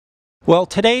Well,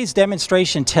 today's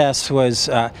demonstration test was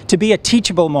to be a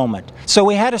teachable moment. So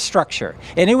we had a structure,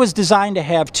 and it was designed to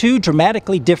have two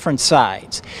dramatically different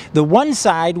sides. The one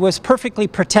side was perfectly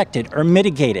protected or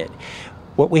mitigated.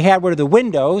 What we had were the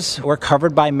windows were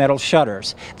covered by metal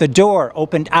shutters. The door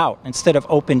opened out instead of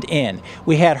opened in.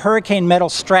 We had hurricane metal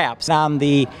straps on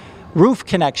the roof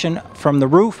connection from the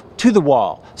roof to the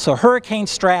wall. So hurricane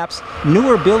straps,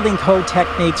 newer building code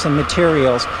techniques and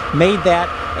materials made that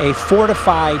a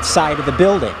fortified side of the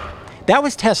building. That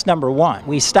was test number one.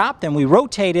 We stopped and we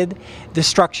rotated the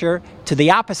structure to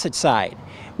the opposite side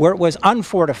where it was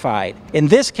unfortified. In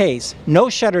this case, no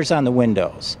shutters on the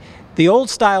windows. The old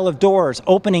style of doors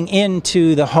opening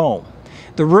into the home.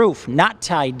 The roof not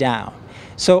tied down.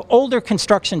 So older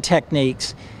construction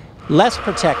techniques, less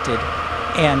protected,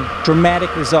 and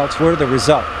dramatic results were the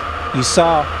result. You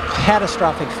saw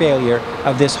catastrophic failure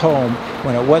of this home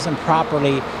when it wasn't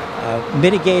properly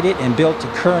mitigated and built to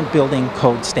current building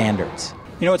code standards.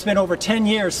 You know, it's been over 10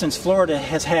 years since Florida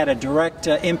has had a direct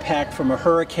impact from a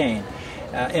hurricane.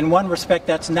 In one respect,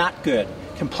 that's not good.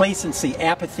 Complacency,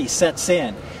 apathy sets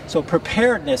in. So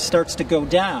preparedness starts to go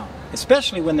down,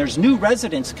 especially when there's new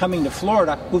residents coming to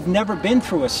Florida who've never been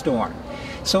through a storm.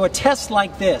 So a test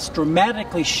like this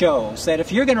dramatically shows that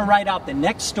if you're going to ride out the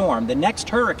next storm, the next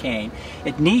hurricane,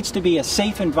 it needs to be a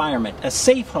safe environment, a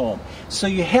safe home. So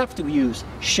you have to use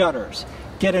shutters,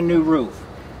 get a new roof,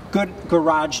 good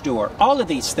garage door, all of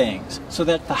these things so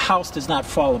that the house does not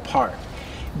fall apart.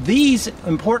 These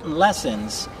important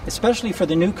lessons, especially for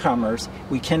the newcomers,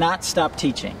 we cannot stop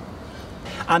teaching.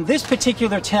 On this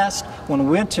particular test, when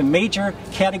we went to major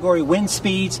category wind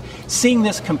speeds, seeing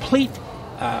this complete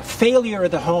failure of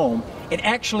the home, it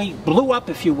actually blew up,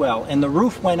 if you will, and the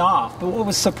roof went off. But what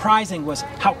was surprising was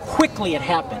how quickly it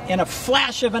happened. In a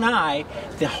flash of an eye,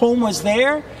 the home was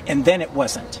there, and then it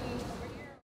wasn't.